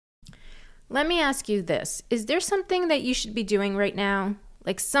Let me ask you this. Is there something that you should be doing right now?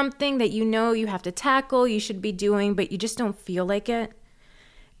 Like something that you know you have to tackle, you should be doing, but you just don't feel like it?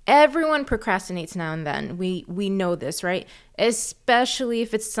 Everyone procrastinates now and then. We know this, right? Especially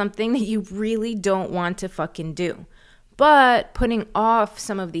if it's something that you really don't want to fucking do. But putting off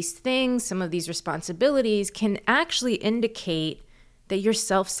some of these things, some of these responsibilities can actually indicate that you're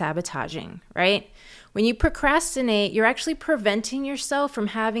self-sabotaging, right? When you procrastinate, you're actually preventing yourself from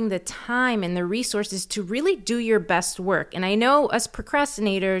having the time and the resources to really do your best work. And I know us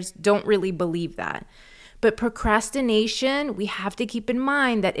procrastinators don't really believe that. But procrastination, we have to keep in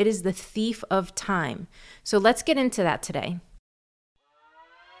mind that it is the thief of time. So let's get into that today.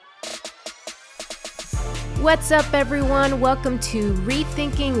 What's up, everyone? Welcome to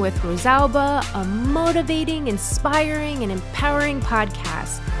Rethinking with Rosalba, a motivating, inspiring, and empowering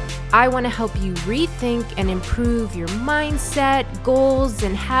podcast. I want to help you rethink and improve your mindset, goals,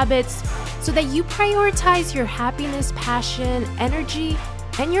 and habits so that you prioritize your happiness, passion, energy,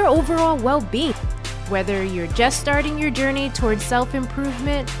 and your overall well-being. Whether you're just starting your journey towards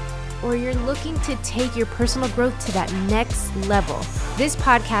self-improvement or you're looking to take your personal growth to that next level, this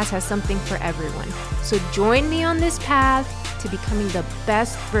podcast has something for everyone. So join me on this path to becoming the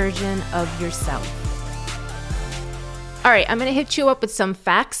best version of yourself. All right, I'm going to hit you up with some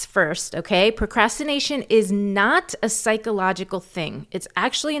facts first, okay? Procrastination is not a psychological thing. It's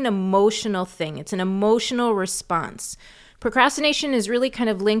actually an emotional thing. It's an emotional response. Procrastination is really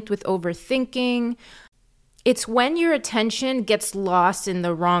kind of linked with overthinking. It's when your attention gets lost in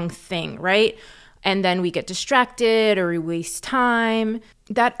the wrong thing, right? And then we get distracted or we waste time.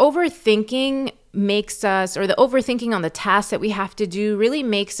 That overthinking makes us, or the overthinking on the task that we have to do really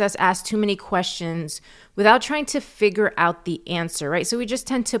makes us ask too many questions without trying to figure out the answer, right? So we just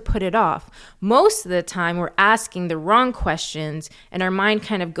tend to put it off. Most of the time we're asking the wrong questions and our mind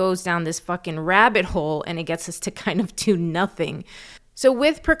kind of goes down this fucking rabbit hole and it gets us to kind of do nothing. So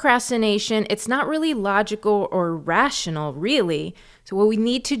with procrastination, it's not really logical or rational, really. So what we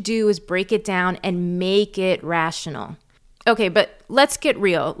need to do is break it down and make it rational. Okay, but let's get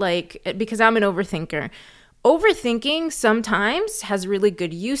real, because I'm an overthinker. Overthinking sometimes has really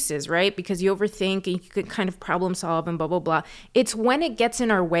good uses, right? Because you overthink and you can kind of problem solve and blah, blah, blah. It's when it gets in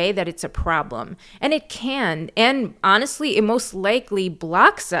our way that it's a problem. And it can. And honestly, it most likely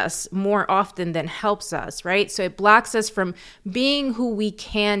blocks us more often than helps us, right? So it blocks us from being who we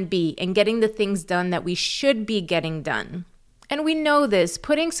can be and getting the things done that we should be getting done. And we know this,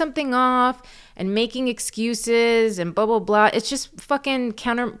 putting something off and making excuses and blah, blah, blah, it's just fucking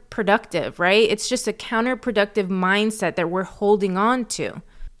counterproductive, right? It's just a counterproductive mindset that we're holding on to.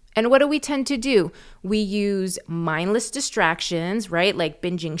 And what do we tend to do? We use mindless distractions, right? Like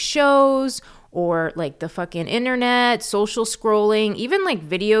binging shows or like the fucking internet, social scrolling, even like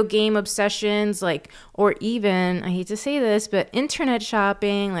video game obsessions, or even, I hate to say this, but internet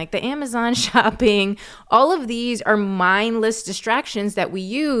shopping, like the Amazon shopping. All of these are mindless distractions that we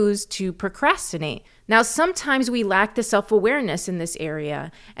use to procrastinate. Now, sometimes we lack the self-awareness in this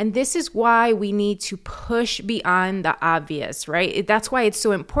area, and this is why we need to push beyond the obvious, right? That's why it's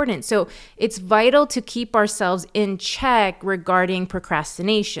so important. So it's vital to keep ourselves in check regarding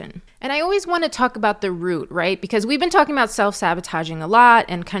procrastination. And I always want to talk about the root, right? Because we've been talking about self-sabotaging a lot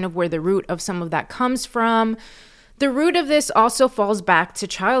and kind of where the root of some of that comes from. The root of this also falls back to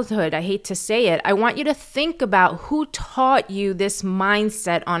childhood. I hate to say it. I want you to think about who taught you this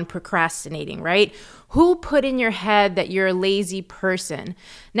mindset on procrastinating, right? Who put in your head that you're a lazy person?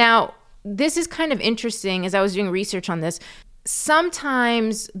 Now, this is kind of interesting as I was doing research on this.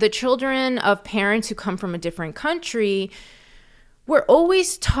 Sometimes the children of parents who come from a different country, we're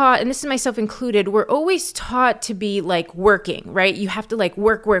always taught, and this is myself included, we're always taught to be like working, right? You have to like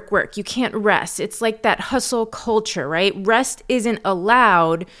work. You can't rest. It's like that hustle culture, right? Rest isn't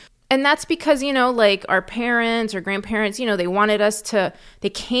allowed. And that's because, like our parents or grandparents, they wanted us they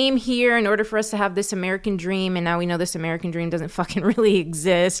came here in order for us to have this American dream. And now we know this American dream doesn't fucking really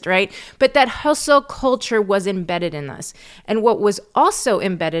exist, right? But that hustle culture was embedded in us. And what was also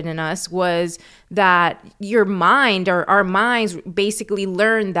embedded in us was that your mind or our minds basically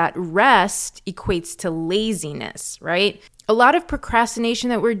learned that rest equates to laziness, right? A lot of procrastination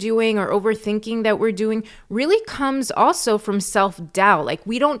that we're doing or overthinking that we're doing really comes also from self-doubt. Like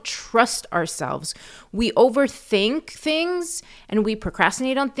we don't trust ourselves. We overthink things and we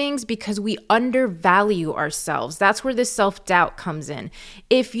procrastinate on things because we undervalue ourselves. That's where the self-doubt comes in.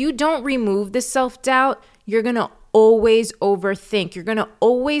 If you don't remove the self-doubt, you're going to always overthink. You're going to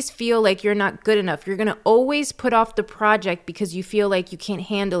always feel like you're not good enough. You're going to always put off the project because you feel like you can't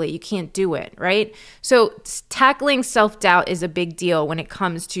handle it. You can't do it, right? So tackling self-doubt is a big deal when it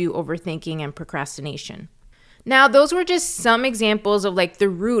comes to overthinking and procrastination. Now, those were just some examples of like the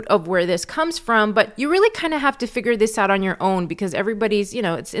root of where this comes from, but you really kind of have to figure this out on your own because everybody's,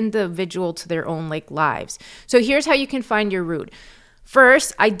 it's individual to their own like lives. So here's how you can find your root.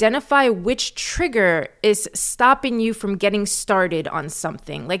 First, identify which trigger is stopping you from getting started on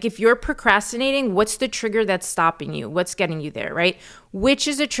something. Like if you're procrastinating, what's the trigger that's stopping you? What's getting you there, right? Which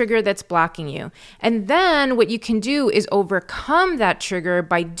is a trigger that's blocking you? And then what you can do is overcome that trigger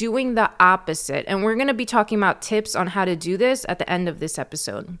by doing the opposite. And we're going to be talking about tips on how to do this at the end of this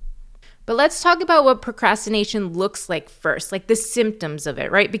episode. But let's talk about what procrastination looks like first, like the symptoms of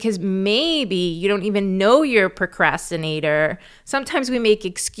it, right? Because maybe you don't even know you're a procrastinator. Sometimes we make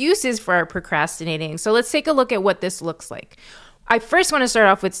excuses for our procrastinating. So let's take a look at what this looks like. I first want to start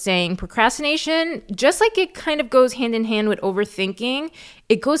off with saying procrastination, just like it kind of goes hand in hand with overthinking,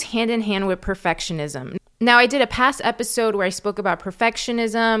 it goes hand in hand with perfectionism. Now, I did a past episode where I spoke about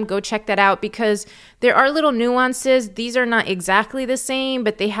perfectionism. Go check that out because there are little nuances. These are not exactly the same,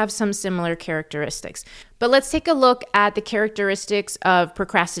 but they have some similar characteristics. But let's take a look at the characteristics of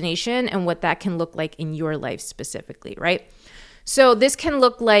procrastination and what that can look like in your life specifically, right? So this can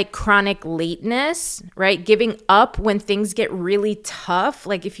look like chronic lateness, right? Giving up when things get really tough.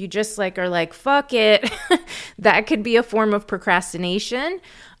 Like if you just are like, fuck it, that could be a form of procrastination.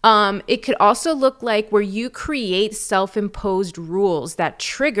 It could also look like where you create self-imposed rules that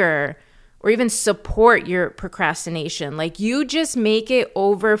trigger or even support your procrastination. Like you just make it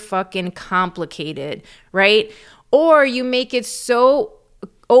over fucking complicated, right? Or you make it so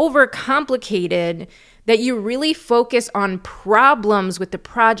overcomplicated that you really focus on problems with the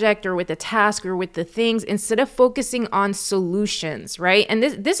project or with the task or with the things instead of focusing on solutions, right? And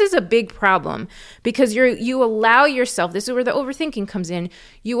this is a big problem because you allow yourself, this is where the overthinking comes in,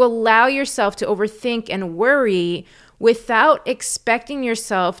 you allow yourself to overthink and worry without expecting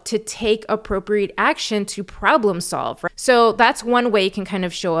yourself to take appropriate action to problem solve. Right? So that's one way it can kind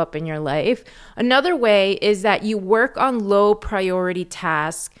of show up in your life. Another way is that you work on low priority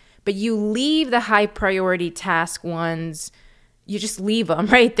tasks, but you leave the high priority task ones, you just leave them,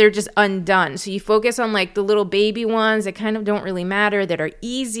 right? They're just undone. So you focus on like the little baby ones that kind of don't really matter, that are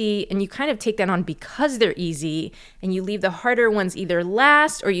easy, and you kind of take that on because they're easy, and you leave the harder ones either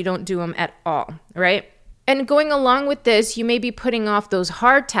last or you don't do them at all, right? And going along with this, you may be putting off those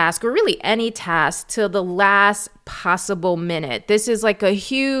hard tasks or really any task till the last possible minute. This is like a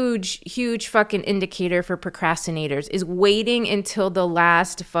huge fucking indicator for procrastinators is waiting until the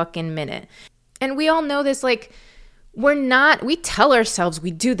last fucking minute. And we all know this, like we tell ourselves we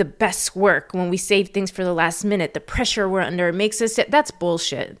do the best work when we save things for the last minute. The pressure we're under makes us, that's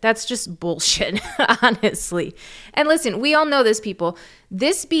bullshit. That's just bullshit, honestly. And listen, we all know this, people.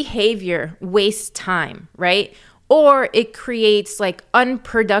 This behavior wastes time, right? Or it creates like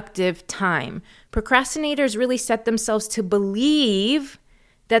unproductive time. Procrastinators really set themselves to believe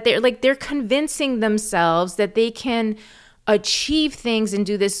that they're convincing themselves that they can achieve things and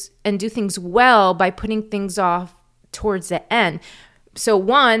do things well by putting things off towards the end. So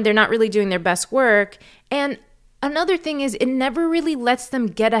one, they're not really doing their best work. And another thing is it never really lets them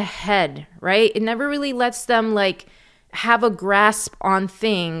get ahead, right? It never really lets them like have a grasp on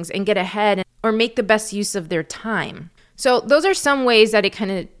things and get ahead or make the best use of their time. So those are some ways that it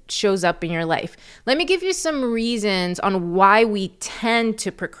kind of shows up in your life. Let me give you some reasons on why we tend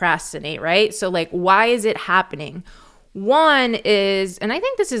to procrastinate, right? So like, why is it happening? One is, and I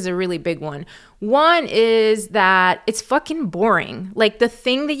think this is a really big one. One is that it's fucking boring. Like the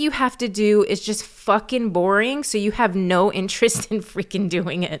thing that you have to do is just fucking boring. So you have no interest in freaking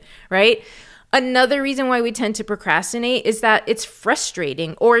doing it, right? Another reason why we tend to procrastinate is that it's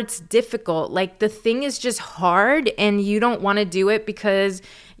frustrating or it's difficult. Like the thing is just hard and you don't want to do it because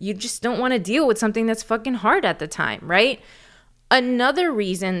you just don't want to deal with something that's fucking hard at the time, right? Another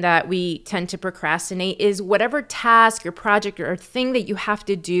reason that we tend to procrastinate is whatever task or project or thing that you have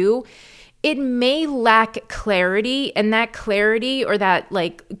to do, it may lack clarity, and that clarity or that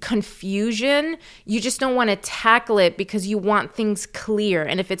like confusion, you just don't want to tackle it because you want things clear.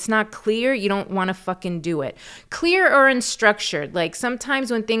 And if it's not clear, you don't want to fucking do it. Clear or unstructured. Like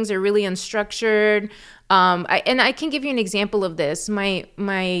sometimes when things are really unstructured, I can give you an example of this. My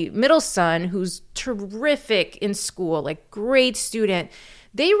middle son, who's terrific in school, like great student,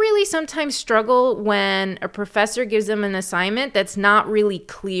 they really sometimes struggle when a professor gives them an assignment that's not really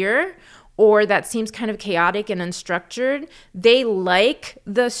clear, or that seems kind of chaotic and unstructured, they like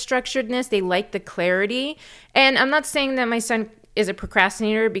the structuredness, they like the clarity. And I'm not saying that my son is a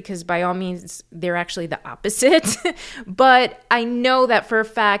procrastinator, because by all means, they're actually the opposite. But I know that for a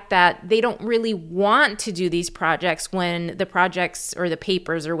fact that they don't really want to do these projects when the projects or the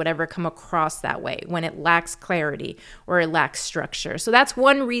papers or whatever come across that way, when it lacks clarity or it lacks structure. So that's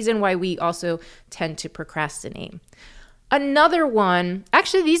one reason why we also tend to procrastinate. Another one,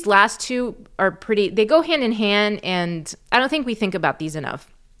 actually these last two are they go hand in hand, and I don't think we think about these enough.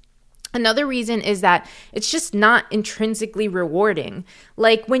 Another reason is that it's just not intrinsically rewarding.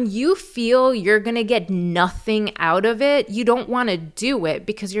 Like when you feel you're going to get nothing out of it, you don't want to do it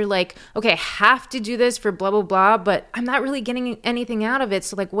because you're like, okay, I have to do this for blah, blah, blah, but I'm not really getting anything out of it.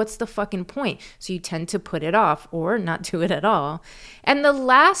 So like, what's the fucking point? So you tend to put it off or not do it at all. And the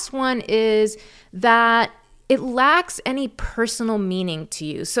last one is that it lacks any personal meaning to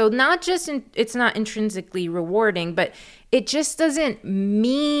you. So not just it's not intrinsically rewarding, but it just doesn't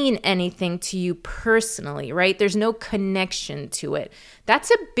mean anything to you personally, right? There's no connection to it.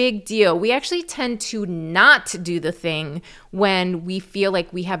 That's a big deal. We actually tend to not do the thing when we feel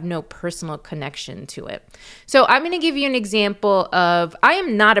like we have no personal connection to it. So I'm going to give you an example of, I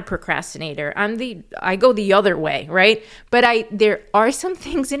am not a procrastinator. I go the other way, right? But there are some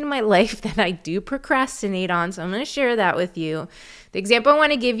things in my life that I do procrastinate on. So I'm going to share that with you. The example I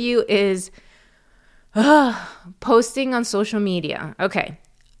want to give you is posting on social media. Okay.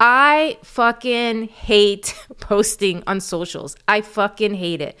 I fucking hate posting on socials. I fucking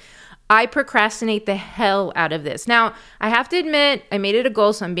hate it. I procrastinate the hell out of this. Now, I have to admit, I made it a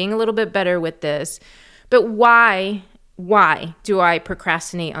goal, so I'm being a little bit better with this. But why do I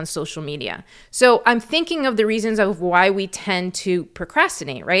procrastinate on social media? So I'm thinking of the reasons of why we tend to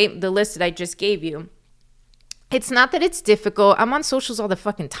procrastinate, right? The list that I just gave you. It's not that it's difficult. I'm on socials all the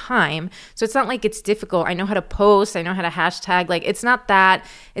fucking time. So it's not like it's difficult. I know how to post. I know how to hashtag. Like, it's not that.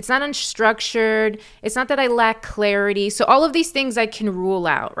 It's not unstructured. It's not that I lack clarity. So all of these things I can rule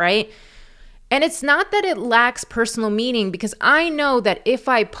out, right? And it's not that it lacks personal meaning, because I know that if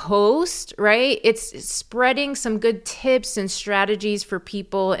I post, right, it's spreading some good tips and strategies for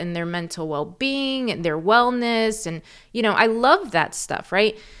people and their mental well-being and their wellness. And, I love that stuff,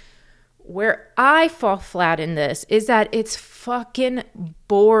 right? Where I fall flat in this is that it's fucking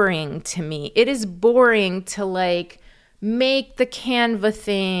boring to me. It is boring to make the Canva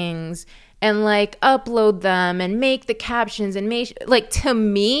things and upload them and make the captions and to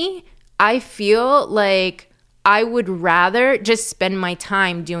me, I feel like I would rather just spend my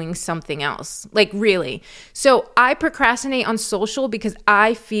time doing something else. Really. So I procrastinate on social because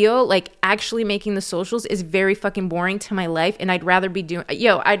I feel like actually making the socials is very fucking boring to my life. And I'd rather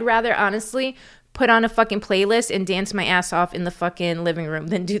I'd rather honestly put on a fucking playlist and dance my ass off in the fucking living room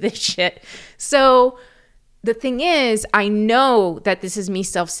than do this shit. So the thing is, I know that this is me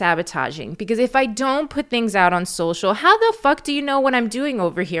self-sabotaging, because if I don't put things out on social, how the fuck do you know what I'm doing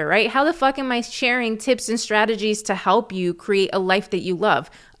over here, right? How the fuck am I sharing tips and strategies to help you create a life that you love?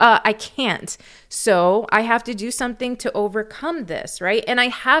 I can't. So I have to do something to overcome this, right? And I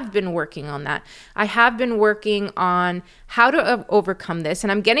have been working on that. I have been working on how to overcome this,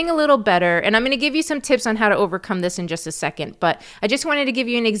 and I'm getting a little better. And I'm going to give you some tips on how to overcome this in just a second. But I just wanted to give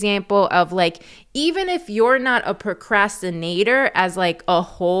you an example of even if you're not a procrastinator as a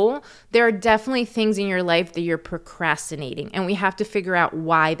whole, there are definitely things in your life that you're procrastinating, and we have to figure out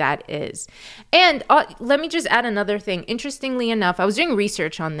why that is. And let me just add another thing. Interestingly enough, I was doing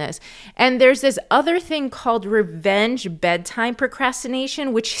research on this, and there's this other thing called revenge bedtime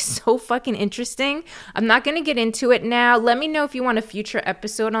procrastination, which is so fucking interesting. I'm not going to get into it now. Let me know if you want a future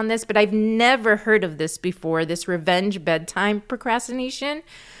episode on this, but I've never heard of this before, this revenge bedtime procrastination.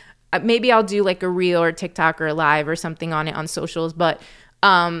 Maybe I'll do a reel or TikTok or a live or something on it on socials, but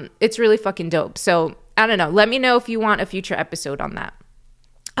it's really fucking dope. So I don't know. Let me know if you want a future episode on that.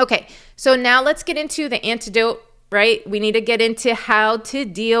 Okay, so now let's get into the antidote, right? We need to get into how to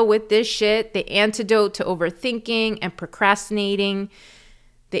deal with this shit, the antidote to overthinking and procrastinating.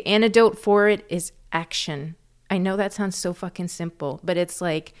 The antidote for it is action. I know that sounds so fucking simple, but it's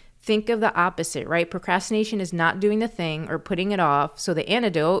think of the opposite, right? Procrastination is not doing the thing or putting it off. So the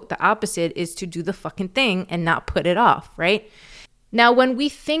antidote, the opposite, is to do the fucking thing and not put it off, right? Now, when we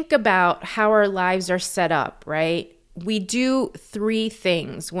think about how our lives are set up, right, we do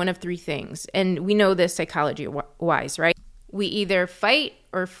one of three things, and we know this psychology-wise, right? We either fight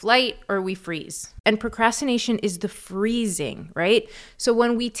or flight or we freeze. And procrastination is the freezing, right? So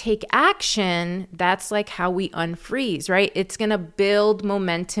when we take action, that's like how we unfreeze, right? It's going to build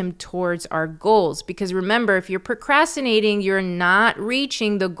momentum towards our goals. Because remember, if you're procrastinating, you're not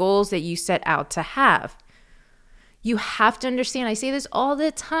reaching the goals that you set out to have. You have to understand, I say this all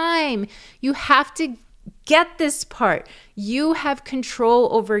the time, you have to get this part. You have control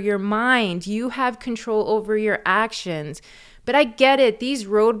over your mind. You have control over your actions. But I get it. These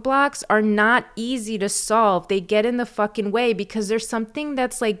roadblocks are not easy to solve. They get in the fucking way because there's something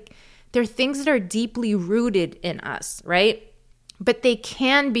that's like, they're things that are deeply rooted in us, right? But they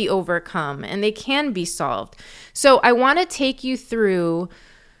can be overcome and they can be solved. So I want to take you through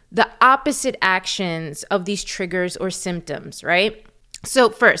the opposite actions of these triggers or symptoms, right?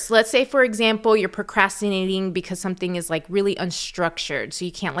 So first, let's say, for example, you're procrastinating because something is like really unstructured, so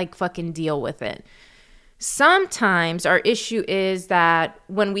you can't like fucking deal with it. Sometimes our issue is that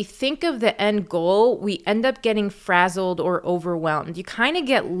when we think of the end goal, we end up getting frazzled or overwhelmed. You kind of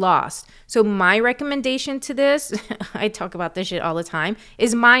get lost. So my recommendation to this, I talk about this shit all the time,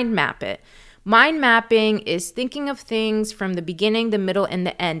 is mind map it. Mind mapping is thinking of things from the beginning, the middle, and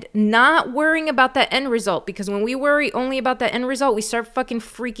the end, not worrying about that end result, because when we worry only about that end result, we start fucking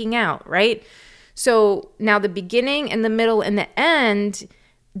freaking out, right? So now the beginning and the middle and the end,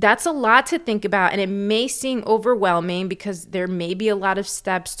 that's a lot to think about, and it may seem overwhelming because there may be a lot of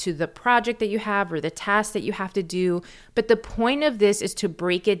steps to the project that you have or the task that you have to do. But the point of this is to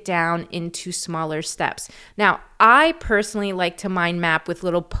break it down into smaller steps. Now, I personally like to mind map with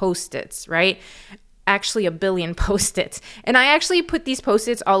little Post-its, right? Actually, 1 billion Post-its. And I actually put these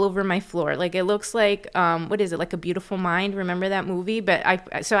Post-its all over my floor. Like it looks like, what is it? Like A Beautiful Mind. Remember that movie? But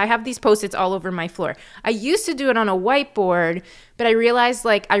I have these Post-its all over my floor. I used to do it on a whiteboard, but I realized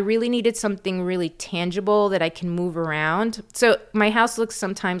like I really needed something really tangible that I can move around. So my house looks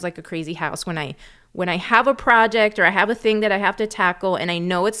sometimes like a crazy house when I have a project or I have a thing that I have to tackle and I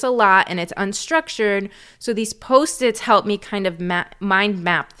know it's a lot and it's unstructured. So these Post-its help me kind of mind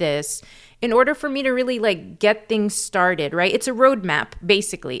map this in order for me to really like get things started, right? It's a roadmap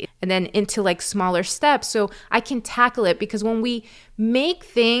basically, and then into like smaller steps so I can tackle it. Because when we make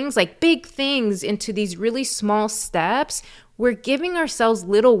things like big things into these really small steps, we're giving ourselves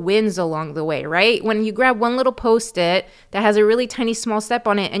little wins along the way, right? When you grab one little Post-it that has a really tiny small step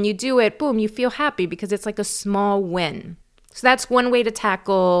on it and you do it, boom, you feel happy because it's like a small win. So that's one way to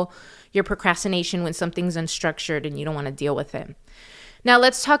tackle your procrastination when something's unstructured and you don't want to deal with it. Now,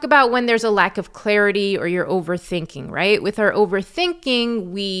 let's talk about when there's a lack of clarity or you're overthinking, right? With our overthinking,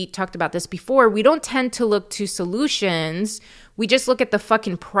 we talked about this before, we don't tend to look to solutions. We just look at the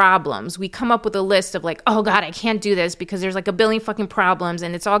fucking problems. We come up with a list of like, oh God, I can't do this because there's like 1 billion fucking problems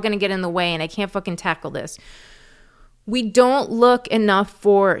and it's all going to get in the way and I can't fucking tackle this. We don't look enough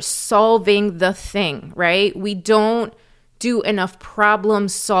for solving the thing, right? We don't do enough problem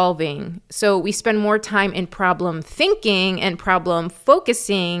solving. So we spend more time in problem thinking and problem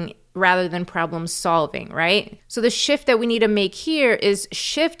focusing rather than problem solving, right? So the shift that we need to make here is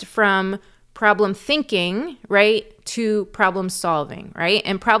shift from problem thinking, right, to problem solving, right?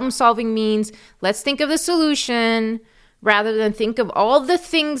 And problem solving means let's think of the solution rather than think of all the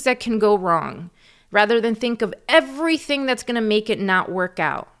things that can go wrong, rather than think of everything that's going to make it not work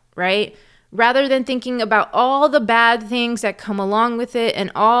out, right? Rather than thinking about all the bad things that come along with it and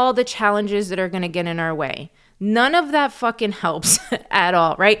all the challenges that are going to get in our way. None of that fucking helps at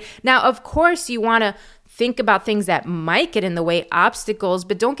all, right? Now, of course, you want to think about things that might get in the way, obstacles,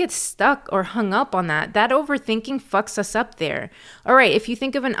 but don't get stuck or hung up on that. That overthinking fucks us up there. All right, if you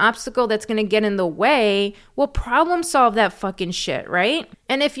think of an obstacle that's going to get in the way, well, problem solve that fucking shit, right?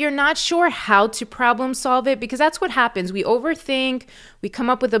 And if you're not sure how to problem solve it, because that's what happens. We overthink, we come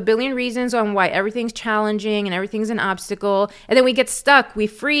up with 1 billion reasons on why everything's challenging and everything's an obstacle, and then we get stuck, we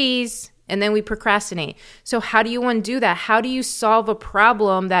freeze, and then we procrastinate. So how do you undo that? How do you solve a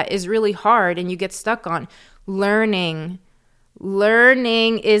problem that is really hard and you get stuck on? Learning.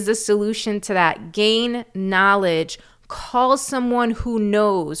 Learning is the solution to that. Gain knowledge. Call someone who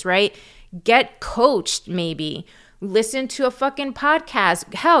knows, right? Get coached maybe. Listen to a fucking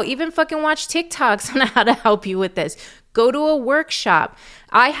podcast. Hell, even fucking watch TikToks on how to help you with this. Go to a workshop.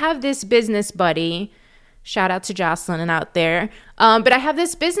 I have this business buddy. Shout out to Jocelyn and out there. But I have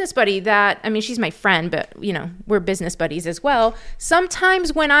this business buddy that, I mean, she's my friend, but, you know, we're business buddies as well.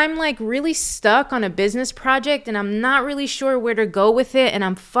 Sometimes when I'm like really stuck on a business project and I'm not really sure where to go with it and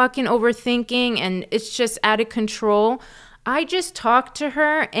I'm fucking overthinking and it's just out of control, I just talk to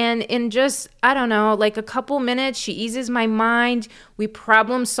her, and in just, I don't know, like a couple minutes, she eases my mind. We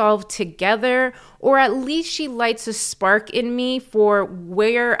problem solve together, or at least she lights a spark in me for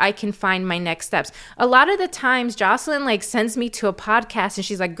where I can find my next steps. A lot of the times Jocelyn like sends me to a podcast and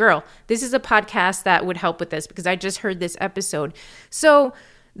she's like, girl, this is a podcast that would help with this because I just heard this episode. So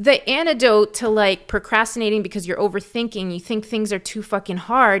the antidote to like procrastinating because you're overthinking, you think things are too fucking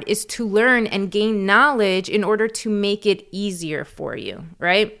hard, is to learn and gain knowledge in order to make it easier for you,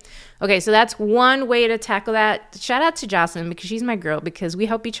 right? Okay, so that's one way to tackle that. Shout out to Jocelyn because she's my girl, because we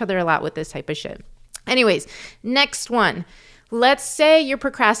help each other a lot with this type of shit. Anyways, next one. Let's say you're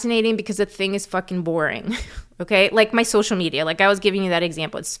procrastinating because a thing is fucking boring, okay? Like my social media, like I was giving you that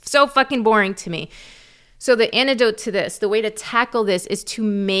example. It's so fucking boring to me. So the antidote to this, the way to tackle this is to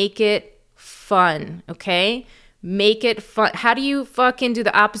make it fun, okay? Make it fun. How do you fucking do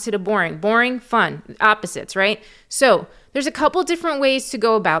the opposite of boring? Boring, fun, opposites, right? So there's a couple different ways to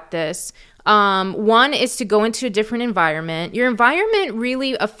go about this. One is to go into a different environment. Your environment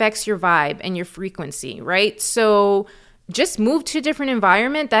really affects your vibe and your frequency, right? So just move to a different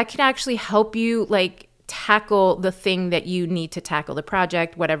environment. That can actually help you like tackle the thing that you need to tackle, the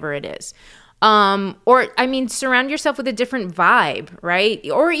project, whatever it is. Surround yourself with a different vibe, right?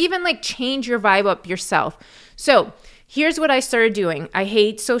 Or even like change your vibe up yourself. So here's what I started doing. I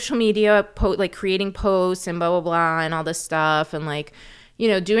hate social media, like creating posts and blah, blah, blah, and all this stuff. And like, you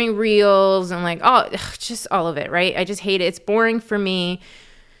know, doing reels and like, just all of it, right? I just hate it. It's boring for me.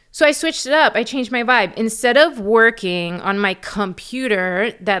 So I switched it up. I changed my vibe. Instead of working on my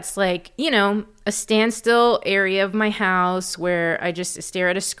computer, that's like, you know, a standstill area of my house where I just stare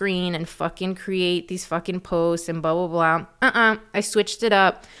at a screen and fucking create these fucking posts and blah, blah, blah. I switched it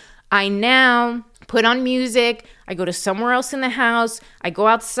up. I now put on music. I go to somewhere else in the house. I go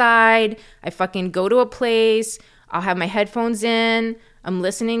outside. I fucking go to a place. I'll have my headphones in. I'm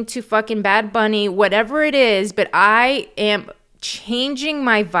listening to fucking Bad Bunny, whatever it is, but I am changing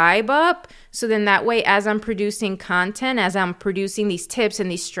my vibe up. So then that way, as I'm producing content, as I'm producing these tips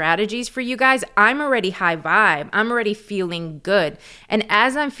and these strategies for you guys, I'm already high vibe. I'm already feeling good. And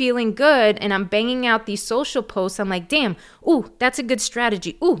as I'm feeling good and I'm banging out these social posts, I'm like, damn, ooh, that's a good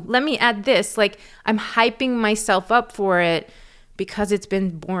strategy. Ooh, let me add this. Like I'm hyping myself up for it because it's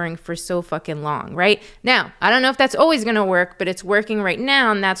been boring for so fucking long, right? Now, I don't know if that's always going to work, but it's working right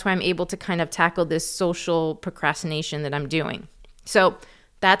now. And that's why I'm able to kind of tackle this social procrastination that I'm doing. So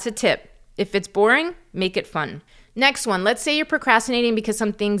that's a tip. If it's boring, make it fun. Next one, let's say you're procrastinating because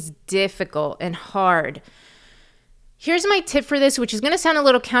something's difficult and hard. Here's my tip for this, which is going to sound a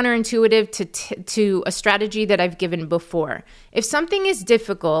little counterintuitive to a strategy that I've given before. If something is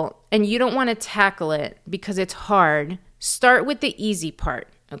difficult and you don't want to tackle it because it's hard, start with the easy part,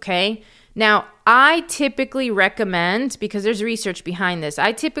 okay? Now, I typically recommend, because there's research behind this,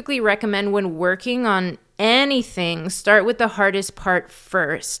 I typically recommend when working on anything, start with the hardest part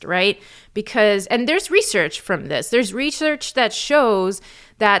first, right? And there's research from this. There's research that shows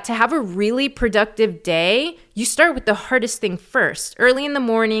that to have a really productive day, you start with the hardest thing first. Early in the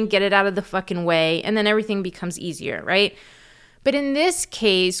morning, get it out of the fucking way, and then everything becomes easier, right? But in this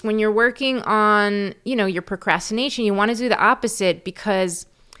case, when you're working on, you know, your procrastination, you want to do the opposite, because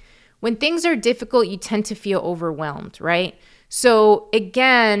when things are difficult, you tend to feel overwhelmed, right? So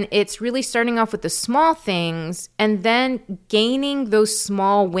again, it's really starting off with the small things and then gaining those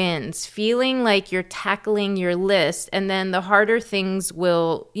small wins, feeling like you're tackling your list, and then the harder things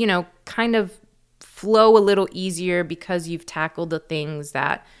will, you know, kind of flow a little easier because you've tackled the things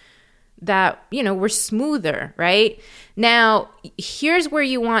that you know, were smoother, right? Now, here's where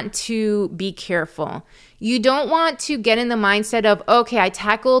you want to be careful. You don't want to get in the mindset of, okay, I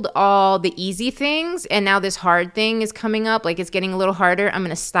tackled all the easy things and now this hard thing is coming up, like it's getting a little harder. I'm going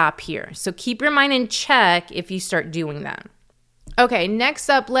to stop here. So keep your mind in check if you start doing that. Okay, next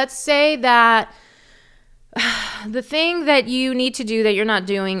up, let's say that the thing that you need to do that you're not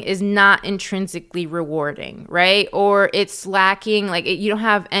doing is not intrinsically rewarding, right? Or it's lacking, like you don't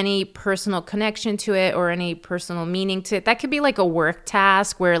have any personal connection to it or any personal meaning to it. That could be like a work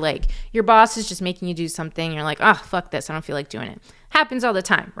task where like your boss is just making you do something. You're like, oh, fuck this. I don't feel like doing it. Happens all the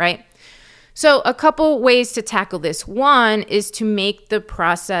time, right? So a couple ways to tackle this. One is to make the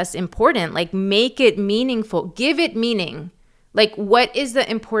process important, like make it meaningful, give it meaning. Like, what is the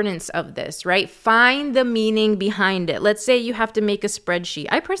importance of this, right? Find the meaning behind it. Let's say you have to make a spreadsheet.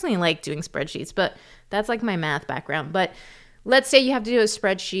 I personally like doing spreadsheets, but that's like my math background. But let's say you have to do a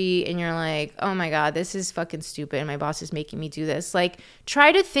spreadsheet and you're like, oh my God, this is fucking stupid. My boss is making me do this. Like,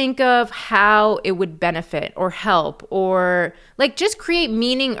 try to think of how it would benefit or help, or like just create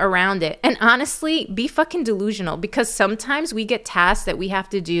meaning around it. And honestly, be fucking delusional, because sometimes we get tasks that we have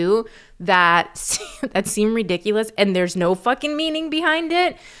to do that seem ridiculous and there's no fucking meaning behind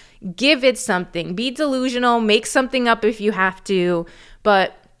it. Give it something. Be delusional. Make something up if you have to,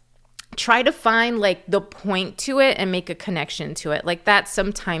 but try to find like the point to it and make a connection to it. Like, that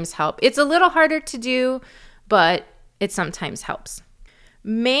sometimes helps. It's a little harder to do, but it sometimes helps.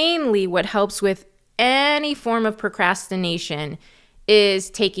 Mainly what helps with any form of procrastination is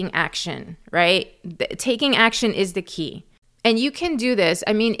taking action, right? Taking action is the key. And you can do this.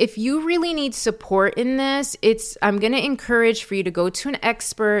 I mean, if you really need support in this, I'm going to encourage for you to go to an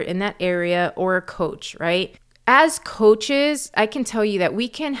expert in that area or a coach, right? As coaches, I can tell you that we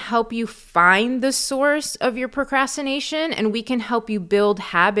can help you find the source of your procrastination, and we can help you build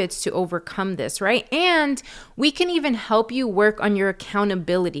habits to overcome this, right? And we can even help you work on your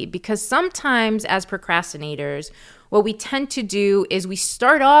accountability, because sometimes as procrastinators, what we tend to do is we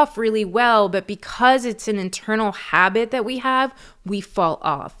start off really well, but because it's an internal habit that we have, we fall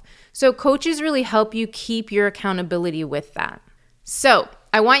off. So coaches really help you keep your accountability with that. So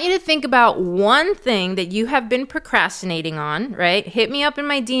I want you to think about one thing that you have been procrastinating on, right? Hit me up in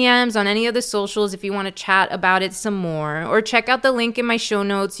my DMs on any of the socials if you want to chat about it some more, or check out the link in my show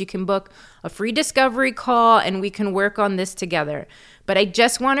notes. You can book a free discovery call and we can work on this together. But I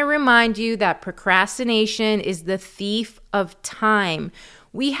just want to remind you that procrastination is the thief of time.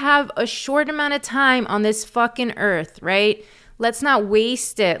 We have a short amount of time on this fucking earth, right? Let's not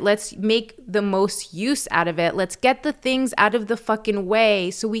waste it. Let's make the most use out of it. Let's get the things out of the fucking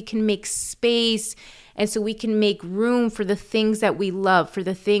way so we can make space and so we can make room for the things that we love, for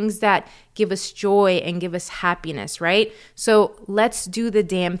the things that give us joy and give us happiness, right? So let's do the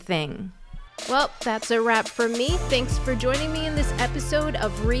damn thing. Well, that's a wrap from me. Thanks for joining me in this episode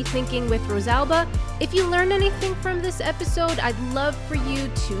of Rethinking with Rosalba. If you learned anything from this episode, I'd love for you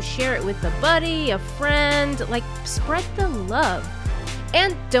to share it with a buddy, a friend, like spread the love.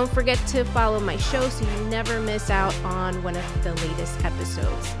 And don't forget to follow my show so you never miss out on one of the latest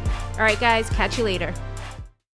episodes. All right, guys, catch you later.